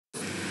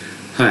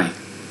Hi.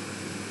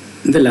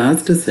 In the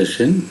last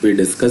session, we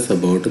discussed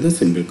about the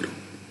symbol group.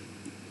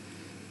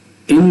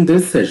 In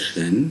this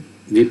session,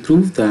 we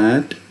proved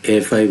that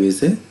A5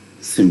 is a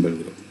symbol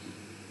group.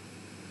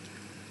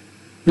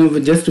 Now,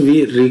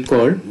 we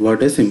recall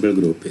what a symbol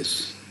group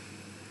is.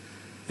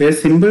 A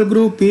symbol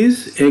group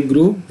is a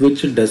group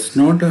which does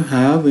not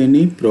have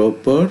any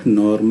proper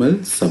normal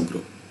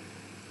subgroup.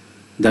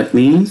 That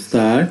means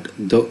that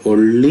the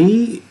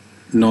only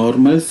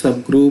normal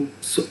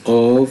subgroups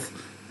of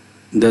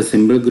the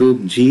symbol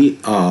group G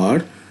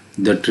are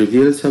the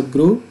trivial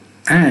subgroup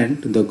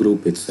and the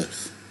group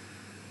itself.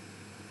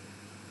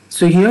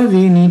 So here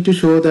we need to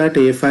show that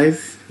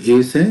A5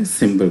 is a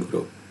symbol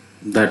group.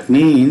 That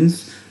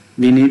means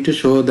we need to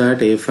show that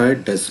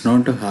A5 does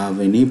not have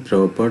any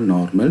proper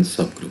normal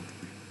subgroup.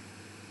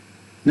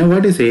 Now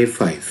what is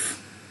A5?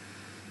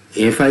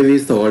 A5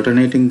 is the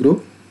alternating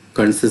group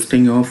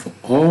consisting of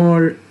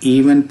all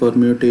even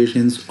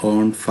permutations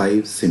on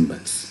 5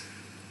 symbols,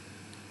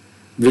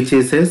 which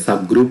is a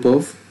subgroup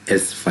of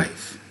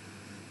S5,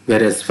 where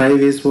S5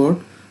 is what?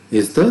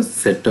 Is the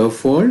set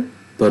of all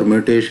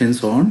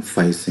permutations on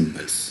 5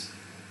 symbols.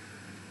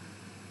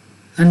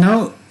 And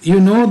now you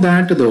know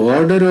that the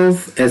order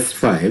of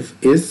S5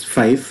 is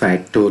 5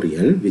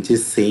 factorial, which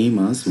is same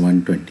as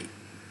 120.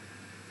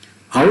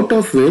 Out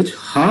of which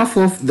half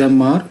of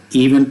them are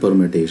even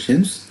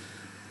permutations.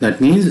 That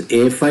means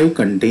A5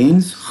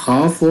 contains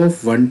half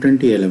of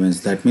 120 elements.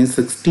 That means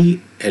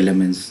 60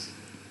 elements.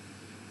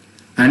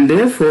 And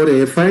therefore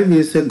A5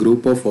 is a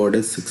group of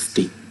order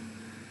 60.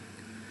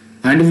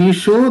 And we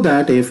show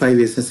that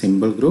A5 is a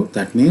symbol group.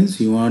 That means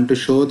you want to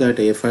show that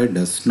A5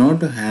 does not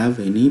have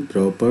any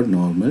proper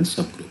normal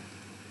subgroup.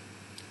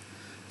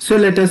 So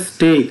let us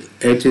take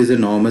H is a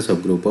normal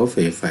subgroup of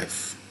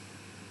A5.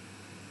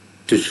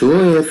 To show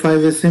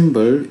A5 a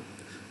symbol,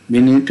 we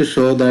need to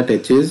show that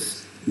H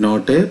is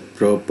not a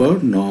proper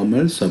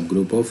normal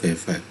subgroup of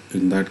A5.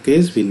 In that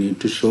case, we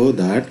need to show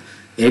that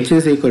H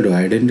is equal to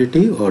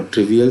identity or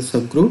trivial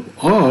subgroup,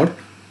 or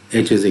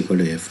H is equal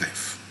to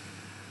A5.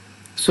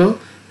 So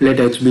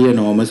let H be a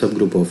normal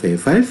subgroup of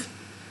A5.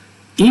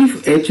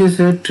 If H is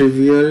a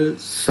trivial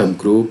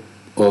subgroup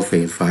of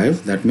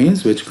A5, that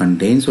means which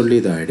contains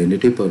only the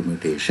identity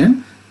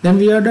permutation, then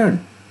we are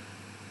done.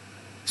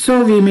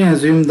 So we may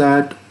assume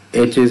that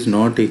H is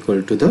not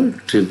equal to the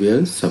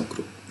trivial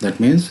subgroup. That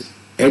means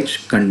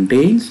H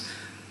contains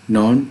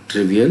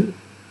non-trivial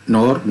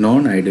nor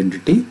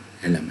non-identity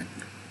element.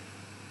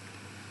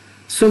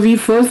 So we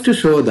first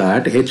show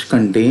that H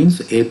contains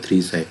a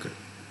 3 cycle.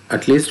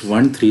 At least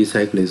one 3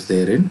 cycle is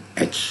there in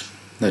H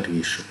that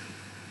we show.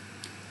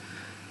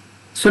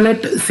 So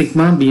let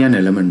sigma be an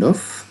element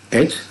of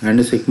H,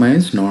 and sigma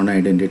is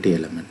non-identity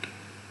element.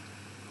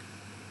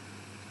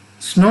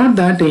 It's not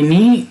that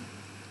any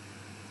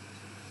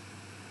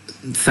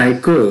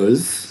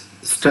cycles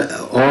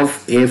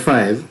of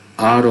A5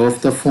 are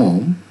of the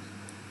form,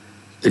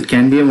 it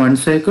can be a 1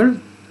 cycle,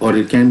 or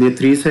it can be a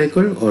 3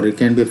 cycle, or it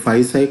can be a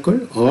 5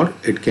 cycle, or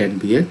it can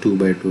be a 2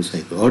 by 2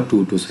 cycle or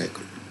 2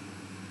 cycle.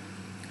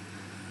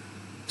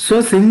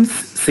 So since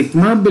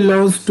sigma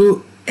belongs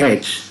to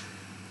H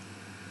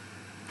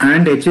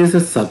and H is a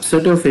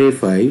subset of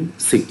A5,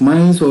 sigma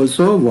is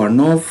also one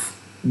of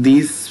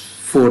these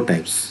 4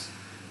 types.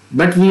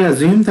 But we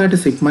assume that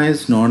sigma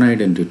is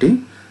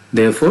non-identity.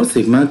 Therefore,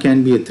 sigma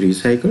can be a 3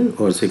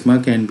 cycle, or sigma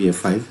can be a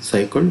 5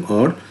 cycle,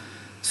 or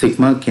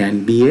sigma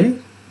can be a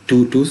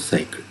 2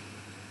 cycle.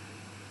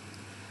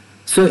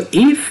 So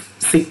if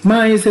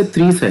sigma is a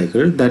 3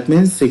 cycle, that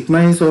means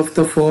sigma is of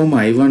the form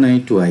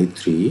I1, I2,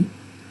 I3.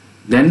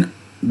 Then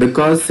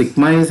because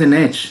sigma is in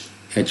H,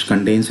 H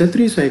contains a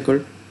 3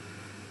 cycle.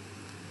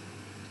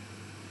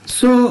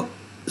 So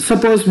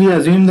suppose we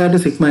assume that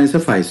sigma is a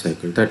 5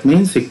 cycle. That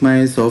means sigma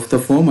is of the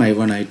form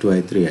I1,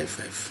 I2, I3,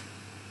 I5.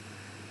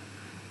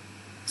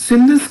 So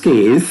in this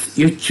case,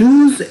 you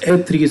choose a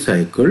 3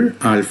 cycle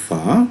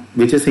alpha,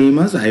 which is same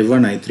as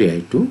I1,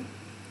 I3, I2.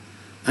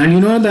 And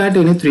you know that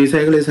any 3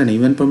 cycle is an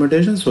even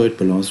permutation, so it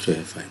belongs to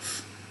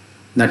A5.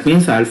 That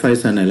means alpha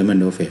is an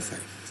element of A5.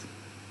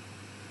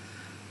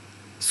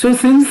 So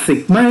since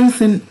sigma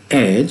is in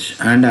H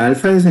and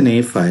alpha is in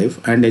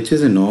A5 and H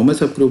is a normal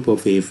subgroup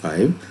of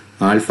A5,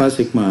 alpha,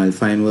 sigma,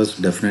 alpha inverse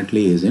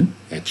definitely is in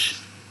H.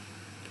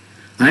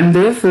 And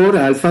therefore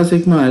alpha,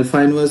 sigma, alpha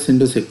inverse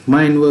into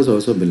sigma inverse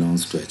also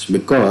belongs to H,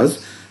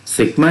 because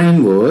sigma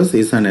inverse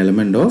is an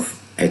element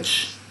of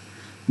H.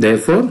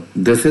 Therefore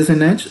this is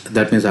in H,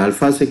 that means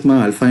alpha,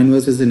 sigma, alpha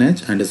inverse is in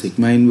H, and a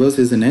sigma inverse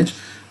is in H,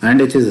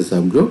 and H is a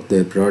subgroup,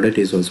 their product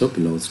is also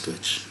belongs to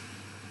H.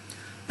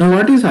 Now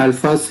what is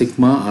alpha,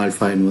 sigma,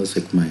 alpha inverse,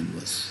 sigma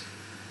inverse?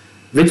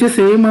 Which is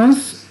same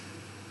as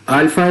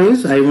alpha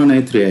is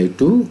I1, I3,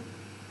 I2,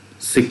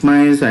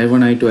 sigma is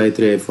I1, I2,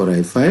 I3,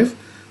 I4, I5,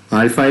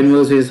 alpha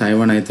inverse is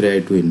I1,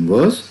 I3, I2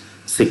 inverse,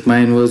 sigma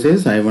inverse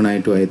is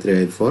I1, I2,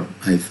 I3, I4,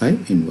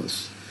 I5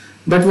 inverse.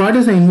 But what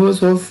is the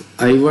inverse of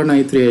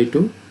I1, I3,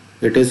 I2?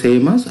 It is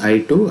same as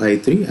I2,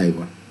 I3,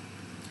 I1.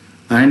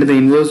 And the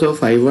inverse of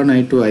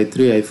I1, I2,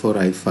 I3,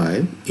 I4,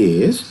 I5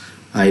 is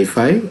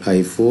I5,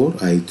 I4,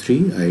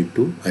 I3,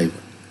 I2, I1.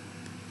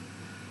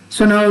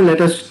 So now let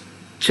us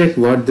check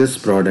what this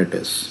product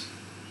is.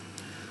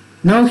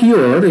 Now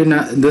here in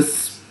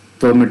this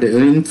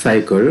in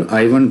cycle,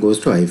 I1 goes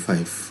to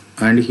I5,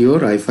 and here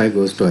I5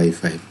 goes to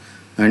I5,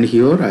 and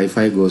here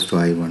I5 goes to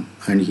I1,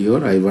 and here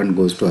I1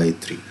 goes to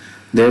I3.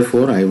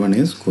 Therefore I1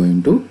 is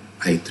going to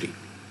I3.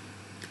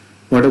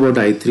 What about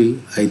I3?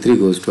 I3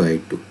 goes to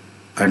I2,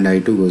 and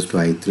I2 goes to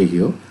I3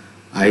 here.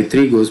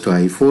 I3 goes to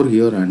I4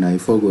 here, and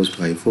I4 goes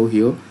to I4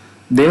 here.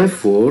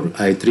 Therefore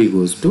I3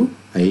 goes to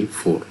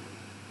I4.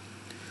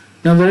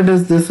 Now where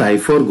does this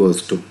I4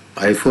 goes to?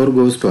 I4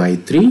 goes to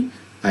I3,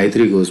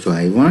 I3 goes to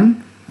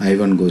I1,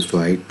 I1 goes to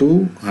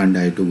I2, and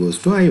I2 goes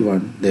to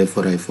I1.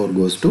 Therefore I4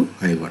 goes to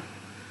I1.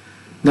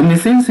 The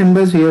missing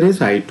symbols here is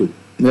I2.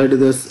 Where does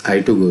this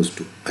I2 goes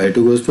to? I2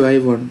 goes to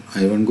I1,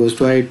 I1 goes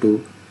to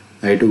I2,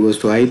 I2 goes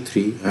to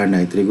I3, and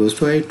I3 goes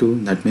to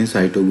I2. That means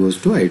I2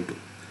 goes to I2.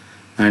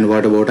 And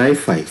what about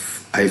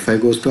I5?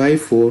 I5 goes to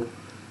I4,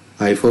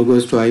 I4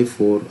 goes to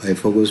I4,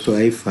 I4 goes to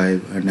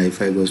I5, and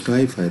I5 goes to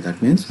I5.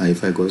 That means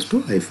I5 goes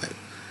to I5.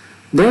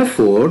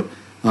 Therefore,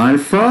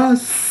 alpha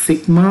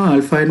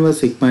inverse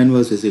sigma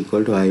inverse is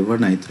equal to I1,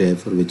 I3,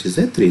 I4, which is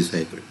a 3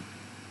 cycle.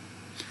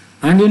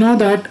 And you know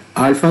that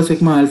alpha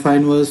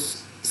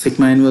inverse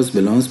sigma inverse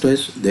belongs to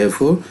H.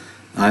 Therefore,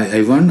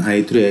 I1,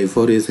 I3,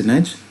 I4 is in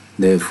H.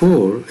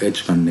 Therefore,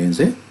 H contains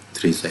a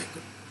 3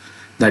 cycle.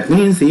 That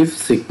means if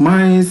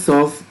sigma is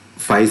of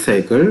 5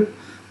 cycle,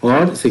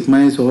 or sigma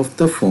is of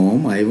the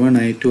form I1,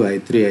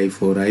 I2, I3,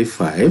 I4,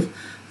 I5,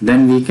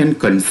 then we can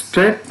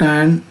construct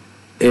a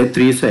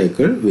 3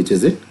 cycle which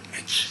is at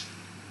H.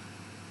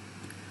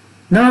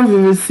 Now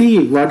we will see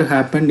what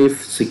happened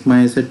if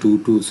sigma is a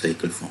 2-2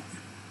 cycle form.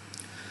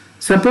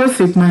 Suppose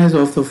sigma is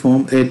of the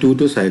form a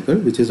 2-2 cycle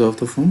which is of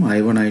the form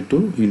I1,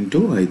 I2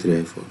 into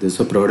I3, I4. This is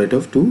a product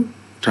of 2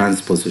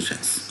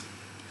 transpositions.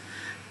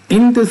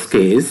 In this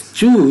case,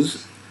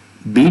 choose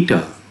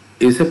beta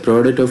is a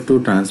product of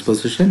 2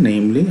 transposition,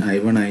 namely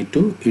I1,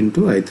 I2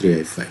 into I3,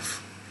 I5,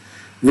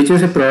 which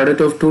is a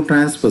product of 2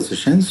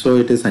 transpositions, so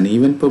it is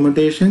uneven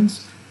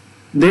permutations,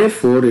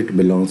 therefore it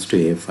belongs to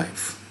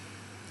A5.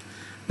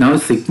 Now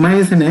sigma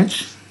is in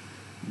H,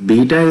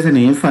 beta is in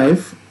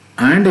A5,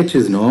 and H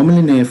is normal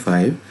in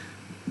A5,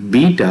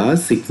 beta,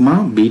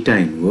 sigma, beta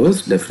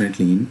inverse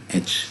definitely in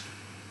H.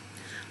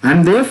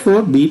 And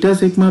therefore beta,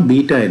 sigma,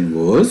 beta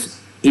inverse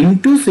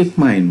into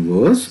sigma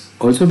inverse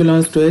also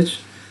belongs to H,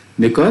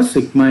 because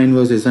sigma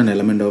inverse is an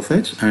element of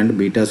H and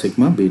beta,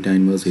 sigma, beta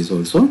inverse is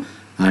also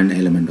an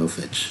element of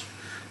H.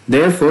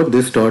 Therefore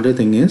this dotted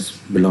thing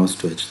belongs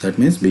to H. That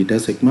means beta,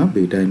 sigma,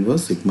 beta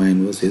inverse, sigma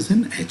inverse is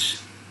in H.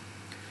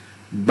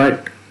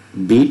 But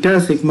beta,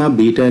 sigma,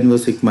 beta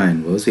inverse, sigma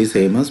inverse is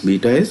same as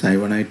beta is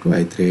I1,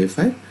 I2, I3,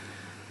 I5.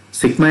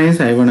 Sigma is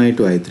I1,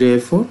 I2, I3,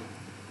 I4.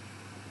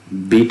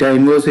 Beta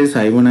inverse is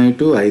I1, I2,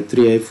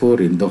 I3, I4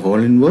 in the whole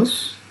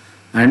inverse.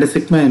 And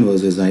sigma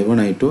inverse is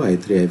I1, I2,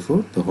 I3,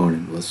 I4 the whole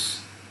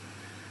inverse.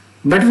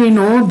 But we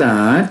know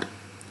that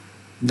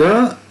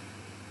the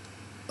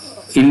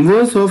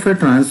inverse of a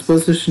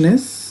transposition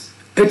is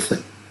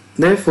itself.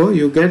 Therefore,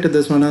 you get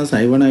this one as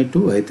I1,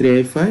 I2,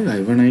 I3,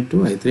 I5, I1,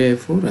 I2, I3,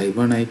 I4,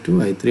 I1,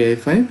 I2, I3,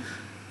 I5,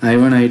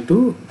 I1,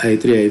 I2,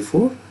 I3,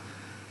 I4.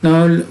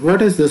 Now,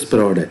 what is this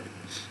product?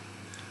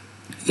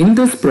 In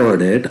this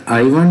product,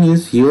 I1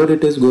 is here,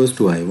 it is goes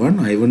to I1,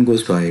 I1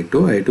 goes to I2,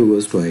 I2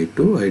 goes to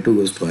I2, I2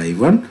 goes to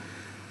I1,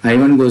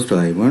 I1 goes to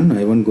I1,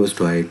 I1 goes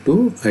to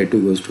I2, I2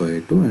 goes to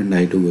I2, and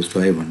I2 goes to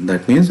I1.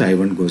 That means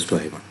I1 goes to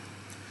I1.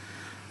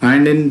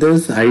 And in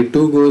this I2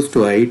 goes to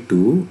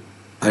I2,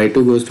 I2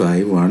 goes to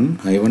I1,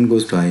 I1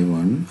 goes to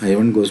I1,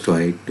 I1 goes to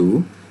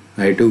I2,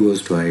 I2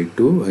 goes to I2,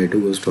 I2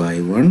 goes to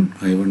I1,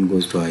 I1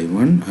 goes to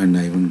I1, and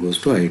I1 goes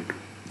to I2.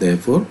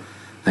 Therefore,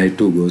 I2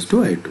 goes to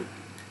I2.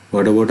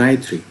 What about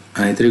I3?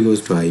 I3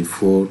 goes to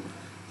I4,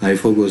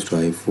 I4 goes to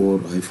I4,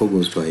 I4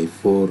 goes to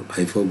I4,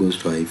 I4 goes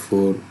to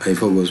I4,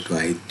 I4 goes to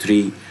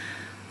I3,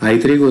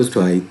 I3 goes to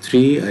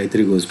I3,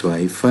 I3 goes to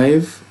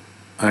I5,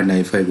 and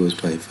I5 goes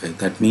to I5.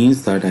 That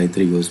means that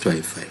I3 goes to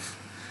I5.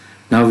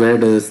 Now where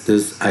does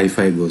this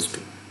I5 goes to?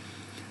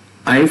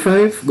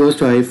 I5 goes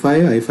to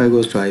I5, I5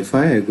 goes to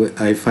I5,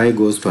 I5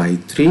 goes to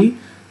I3,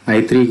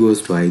 I3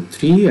 goes to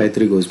I3,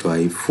 I3 goes to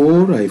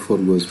I4,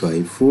 I4 goes to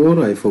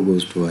I4, I4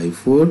 goes to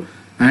I4,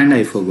 and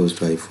I4 goes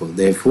to I4.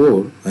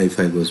 Therefore,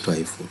 I5 goes to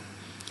I4.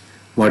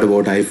 What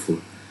about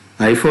I4?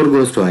 I4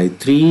 goes to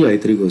I3,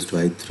 I3 goes to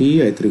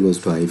I3, I3 goes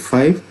to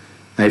I5,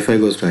 I5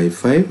 goes to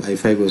I5,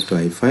 I5 goes to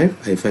I5,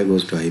 I5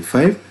 goes to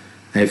I5,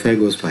 I5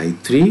 goes to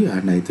I3,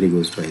 and I3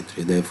 goes to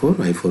I3. Therefore,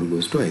 I4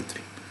 goes to I3.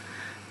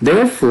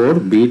 Therefore,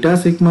 beta,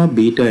 sigma,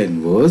 beta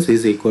inverse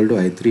is equal to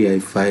I3,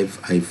 I5,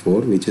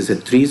 I4, which is a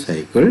 3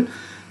 cycle.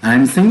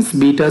 And since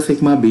beta,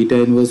 sigma,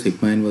 beta inverse,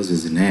 sigma inverse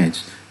is in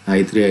H,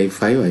 I3,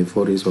 I5,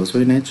 I4 is also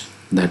in H.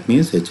 That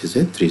means H is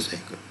a 3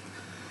 cycle.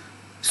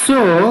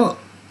 So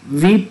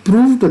we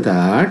proved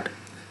that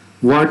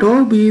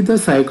Whatever be the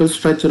cycle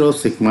structure of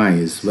sigma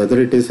is, whether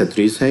it is a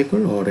 3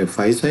 cycle or a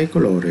 5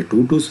 cycle or a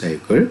 2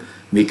 cycle,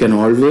 we can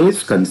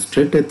always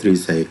construct a 3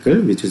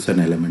 cycle which is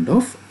an element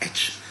of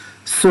H.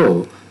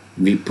 So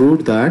we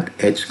proved that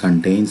H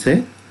contains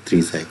a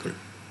 3 cycle.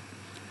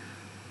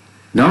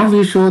 Now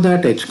we show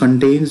that H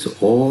contains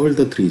all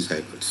the 3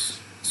 cycles.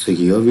 So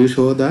here we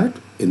show that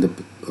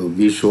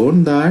we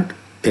shown that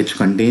H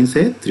contains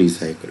a 3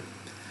 cycle.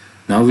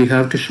 Now we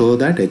have to show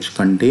that H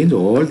contains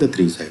all the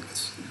 3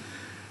 cycles.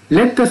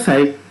 Let the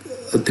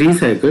 3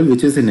 cycle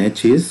which is in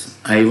H is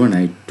I1,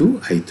 I2,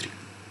 I3.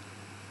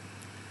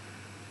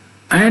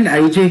 And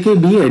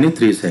IJK be any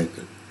 3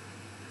 cycle.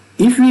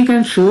 If we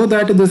can show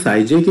that this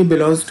IJK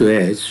belongs to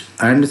H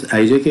and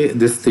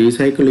this 3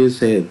 cycle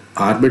is a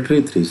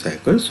arbitrary 3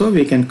 cycle, so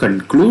we can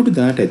conclude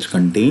that H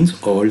contains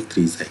all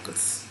 3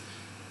 cycles.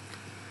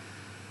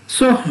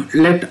 So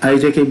let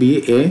IJK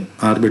be a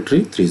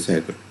arbitrary 3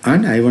 cycle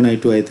and I1,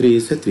 I2, I3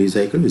 is a 3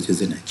 cycle which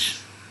is in H.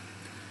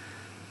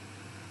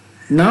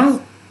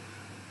 Now,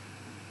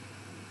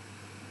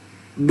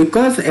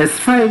 because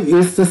S5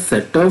 is the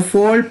set of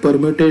all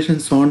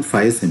permutations on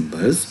 5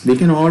 symbols, we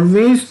can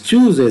always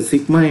choose a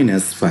sigma in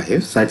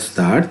S5 such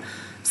that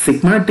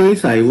sigma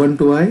takes I1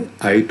 to I,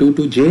 I2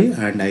 to J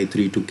and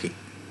I3 to K.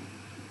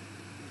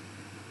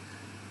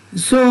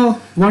 So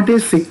what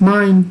is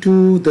sigma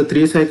into the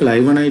 3 cycle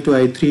I1,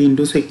 I2, I3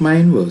 into sigma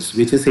inverse,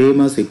 which is same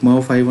as sigma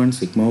of I1,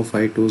 sigma of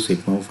I2,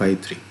 sigma of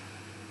I3.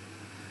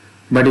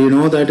 But you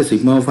know that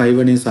sigma of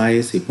I1 is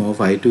I, sigma of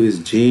I2 is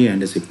J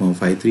and sigma of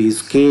I3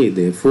 is K.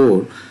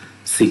 Therefore,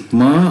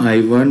 sigma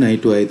I1,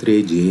 I2,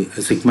 I3,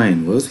 J, sigma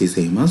inverse is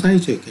same as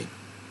IJK.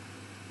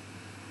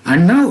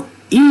 And now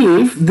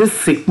if this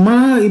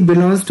sigma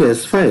belongs to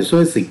S5,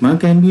 so sigma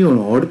can be an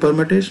odd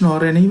permutation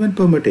or an even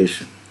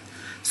permutation.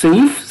 So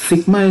if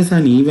sigma is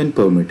an even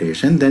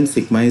permutation, then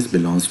sigma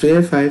belongs to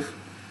A5.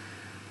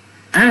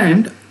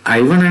 And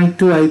I1,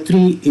 I2,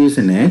 I3 is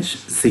in H,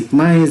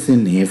 sigma is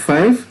in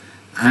A5.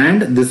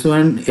 And this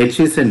one H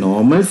is a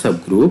normal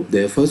subgroup,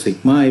 therefore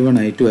sigma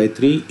I1, I2,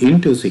 I3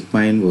 into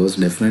sigma inverse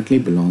definitely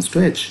belongs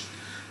to H.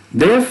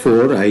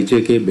 Therefore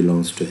IJK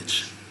belongs to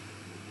H.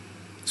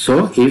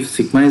 So if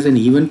sigma is an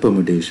even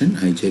permutation,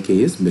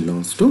 IJK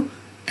belongs to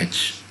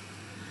H.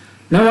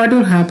 Now what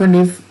will happen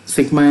if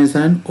sigma is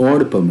an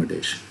odd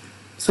permutation?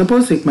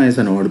 Suppose sigma is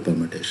an odd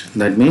permutation.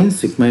 That means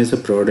sigma is a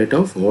product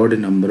of odd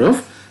number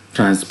of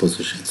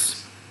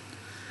transpositions.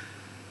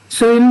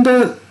 So in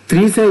the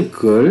 3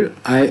 cycle,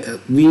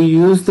 we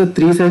use the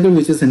 3 cycle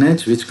which is in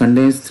H, which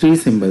contains 3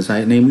 symbols,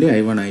 namely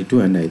I1,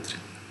 I2 and I3.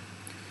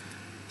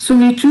 So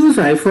we choose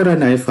I4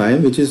 and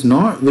I5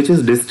 which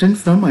is distant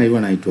from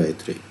I1, I2,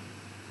 I3.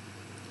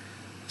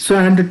 So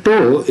and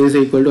tau is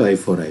equal to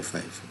I4,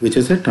 I5, which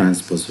is a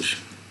transposition.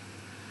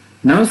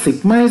 Now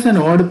sigma is an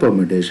odd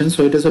permutation,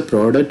 so it is a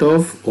product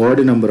of odd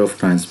number of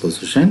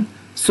transposition.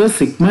 So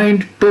sigma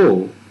into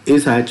tau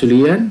is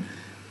actually a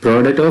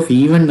product of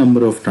even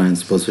number of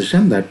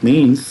transposition. That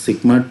means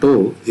sigma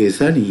tau is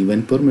an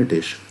even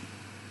permutation.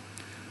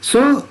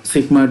 So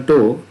sigma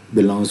tau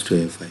belongs to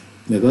A5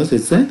 because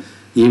it's an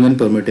even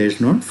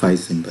permutation on 5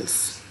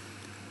 symbols.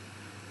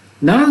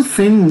 Now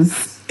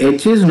since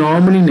H is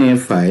normally in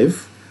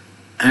A5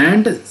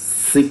 and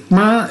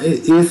sigma tau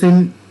is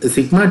in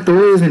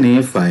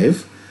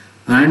A5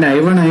 and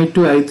I1, I2,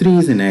 I3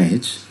 is in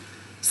H,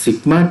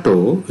 sigma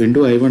tau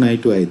into I1,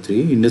 I2,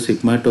 I3 into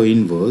sigma tau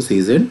inverse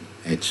is in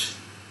H.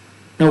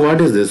 Now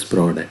what is this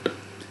product?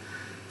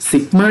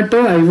 Sigma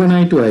tau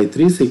I1, I2,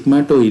 I3,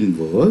 sigma tau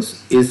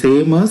inverse is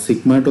same as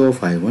sigma tau of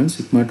I1,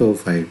 sigma tau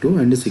of I2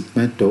 and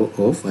sigma tau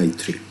of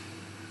I3.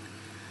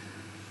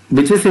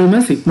 Which is same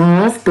as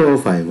sigma of tau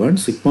of I1,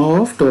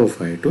 sigma of tau of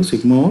I2,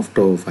 sigma of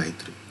tau of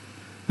I3.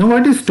 Now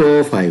what is tau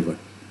of I1?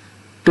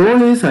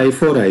 Tau is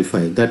I4,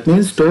 I5. That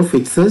means tau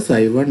fixes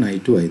I1,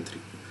 I2, I3.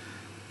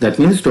 That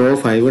means tau of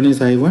I1 is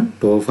I1,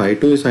 tau of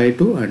I2 is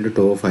I2 and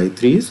tau of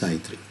I3 is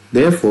I3.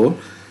 Therefore,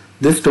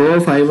 this tau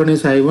of I1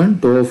 is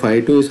I1, tau of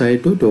I2 is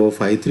I2, tau of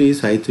I3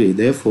 is I3.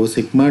 Therefore,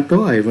 sigma tau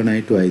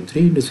I1, I2, I3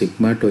 into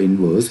sigma tau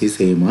inverse is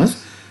same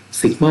as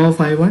sigma of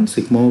I1,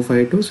 sigma of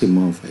I2,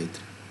 sigma of I3.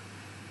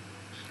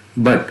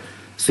 But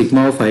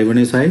sigma of I1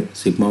 is I,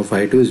 sigma of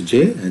I2 is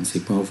J and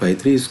sigma of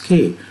I3 is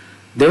K.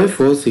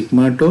 Therefore,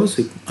 sigma tau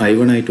I1,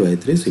 I2,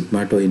 I3,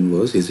 sigma tau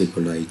inverse is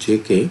equal to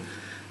IJK.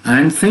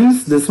 And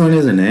since this one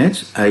is an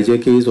H,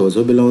 IJK is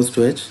also belongs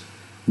to H.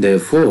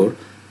 Therefore,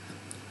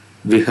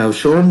 we have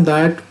shown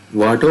that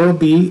whatever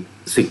be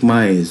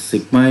sigma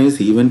is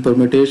even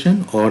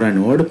permutation or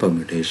an odd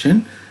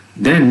permutation,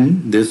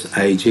 then this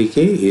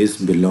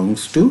IJK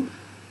belongs to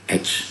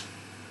H.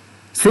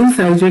 Since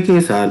IJK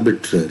is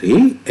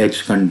arbitrary,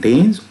 H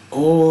contains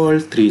all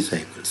 3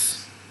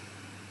 cycles.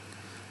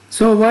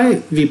 So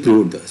why we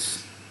proved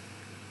this?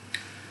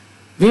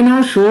 We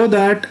now show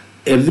that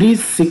every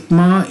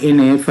sigma in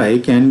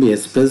A5 can be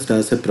expressed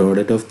as a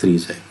product of 3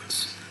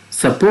 cycles.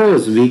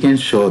 Suppose we can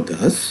show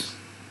this.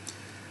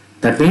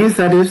 That means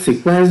that if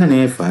sigma is an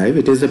A5,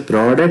 it is a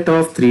product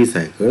of 3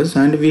 cycles,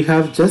 and we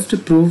have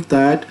just proved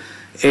that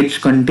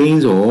H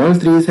contains all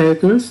three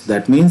cycles.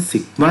 That means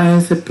sigma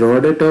is a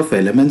product of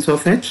elements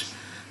of H.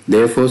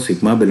 Therefore,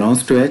 sigma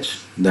belongs to H.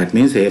 That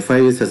means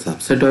A5 is a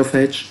subset of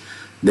H.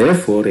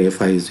 Therefore,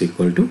 A5 is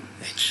equal to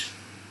H.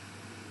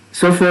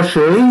 So for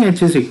showing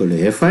H is equal to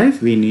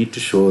A5, we need to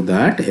show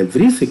that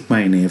every sigma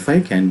in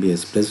A5 can be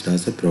expressed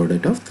as a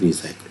product of three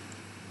cycles.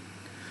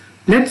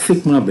 Let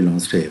sigma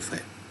belongs to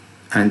A5.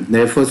 And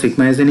therefore,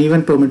 sigma is an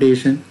even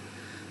permutation.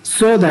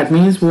 So that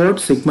means what?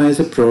 Sigma is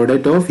a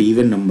product of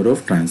even number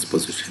of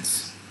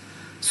transpositions.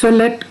 So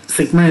let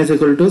sigma is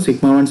equal to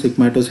sigma 1,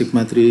 sigma 2,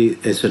 sigma 3,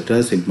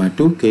 etc. sigma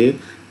 2k,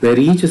 where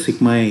each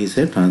sigma is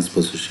a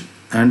transposition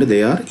and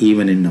they are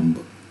even in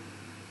number.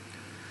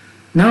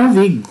 Now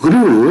we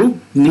group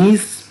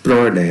these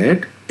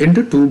product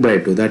into 2 by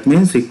 2. That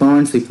means sigma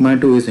 1, sigma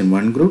 2 is in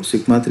one group,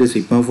 sigma 3,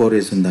 sigma 4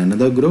 is in the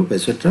another group,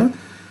 etc.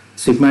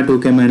 Sigma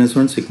 2k minus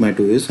 1, sigma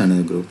 2 is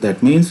another group.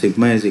 That means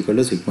sigma is equal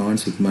to sigma 1,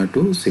 sigma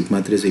 2,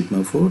 sigma 3,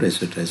 sigma 4,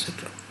 etc.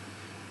 etc.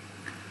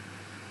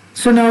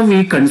 So now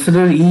we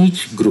consider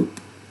each group.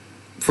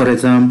 For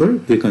example,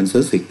 we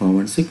consider sigma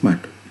 1, sigma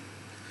 2.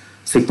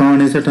 Sigma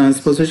 1 is a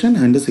transposition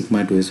and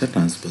sigma 2 is a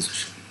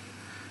transposition.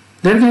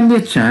 There can be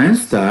a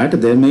chance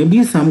that there may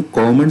be some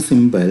common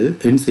symbol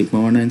in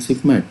sigma 1 and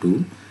sigma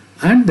 2,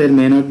 and there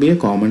may not be a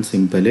common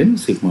symbol in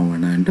sigma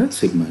 1 and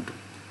sigma 2.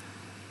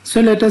 So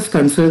let us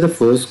consider the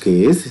first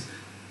case.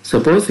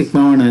 Suppose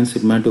sigma 1 and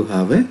sigma 2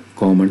 have a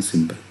common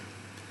symbol.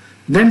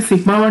 Then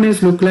sigma 1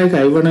 is look like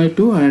I1,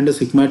 I2 and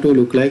sigma 2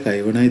 look like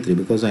I1, I3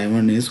 because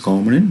I1 is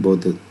common in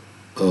both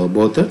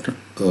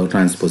the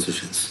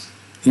transpositions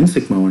in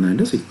sigma 1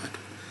 and sigma 2.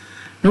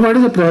 Now what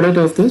is the product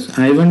of this?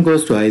 I1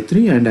 goes to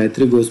I3 and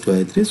I3 goes to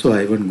I3, so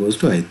I1 goes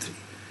to I3.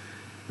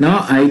 Now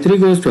I3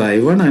 goes to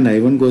I1 and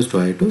I1 goes to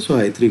I2, so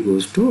I3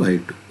 goes to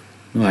I2.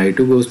 Now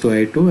I2 goes to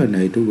I2 and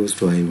I2 goes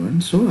to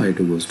I1, so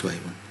I2 goes to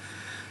I1.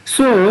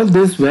 So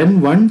this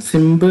when one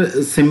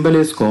symbol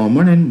is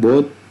common in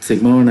both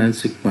sigma 1 and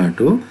sigma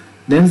 2,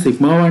 then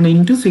sigma 1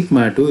 into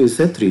sigma 2 is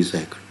a 3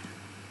 cycle.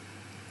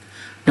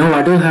 Now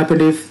what will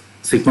happen if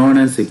sigma 1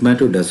 and sigma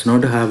 2 does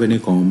not have any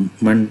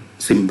common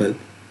symbol?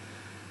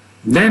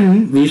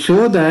 Then we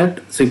show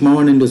that sigma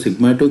 1 into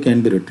sigma 2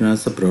 can be written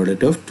as the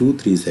product of 2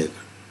 3 cycles,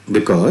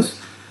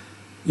 because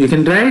you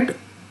can write,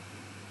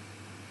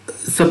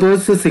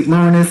 suppose the sigma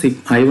 1 is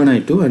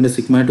I1 I2 and the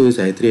sigma 2 is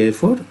I3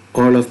 I4,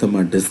 all of them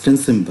are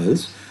distance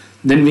symbols,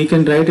 then we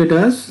can write it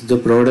as the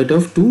product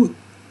of 2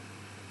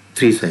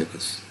 3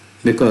 cycles,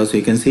 because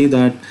you can see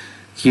that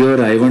here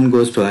I1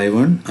 goes to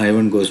I1,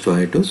 I1 goes to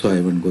I2, so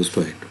I1 goes to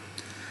I2.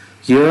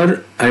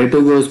 Here I2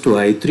 goes to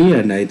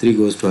I3 and I3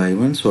 goes to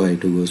I1, so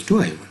I2 goes to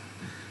I1.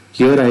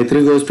 Here I3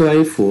 goes to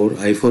I4,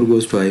 I4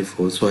 goes to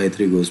I4, so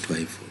I3 goes to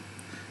I4.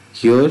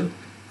 Here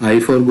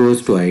I4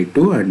 goes to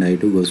I2 and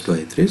I2 goes to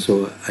I3,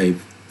 so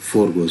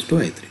I4 goes to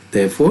I3.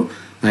 Therefore,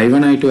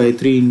 I1, I2,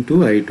 I3 into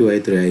I2,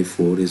 I3,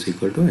 I4 is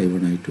equal to I1,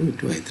 I2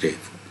 into I3, I4.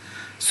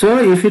 So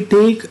if you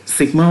take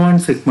sigma 1,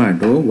 sigma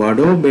 2,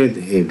 whatever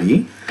they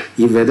be,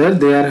 whether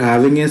they are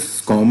having a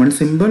common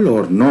symbol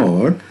or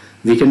not,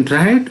 we can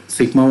write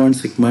sigma 1,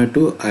 sigma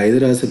 2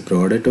 either as a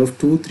product of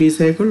 2 3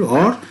 cycle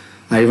or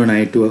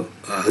I1,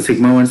 I2,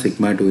 sigma 1,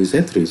 sigma 2 is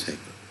a 3 cycle.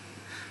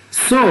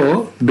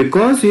 So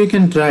because you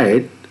can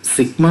write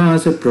sigma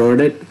as a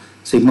product,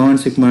 sigma 1,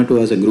 sigma 2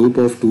 as a group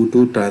of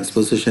 2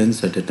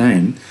 transpositions at a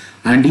time,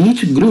 and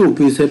each group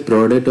is a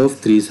product of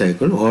 3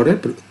 cycle or a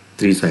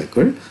 3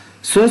 cycle.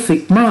 So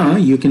sigma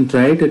you can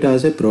write it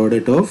as a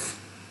product of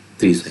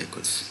 3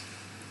 cycles.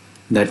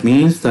 That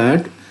means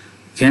that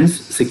hence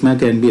sigma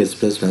can be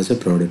expressed as a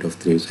product of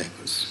 3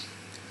 cycles.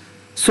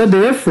 So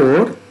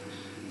therefore,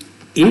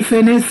 if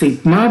any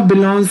sigma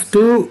belongs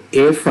to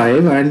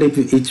A5 and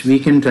if we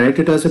can write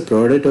it as a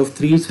product of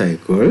 3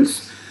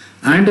 cycles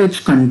and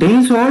it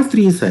contains all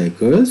 3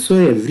 cycles, so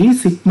every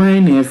sigma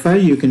in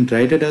A5 you can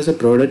write it as a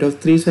product of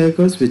 3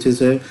 cycles, which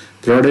is a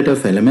product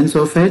of elements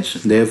of H.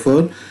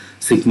 Therefore,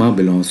 sigma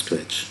belongs to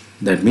H.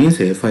 That means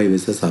A5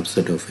 is a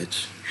subset of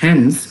H.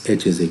 Hence,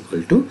 H is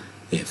equal to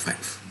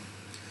A5.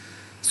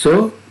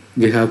 So,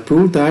 we have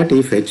proved that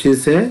if H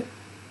is a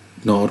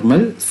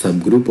normal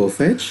subgroup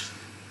of H,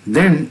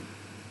 then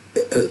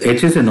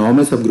H is a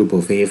normal subgroup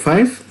of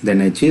A5,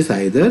 then H is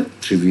either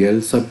trivial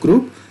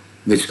subgroup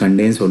which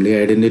contains only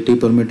identity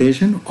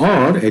permutation,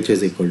 or H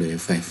is equal to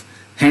A5.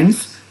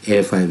 Hence,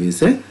 A5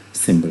 is a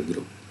symbol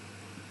group.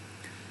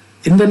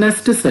 In the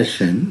next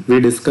session, we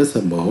discuss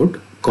about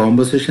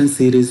composition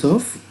series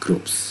of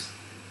groups.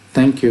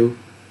 Thank you.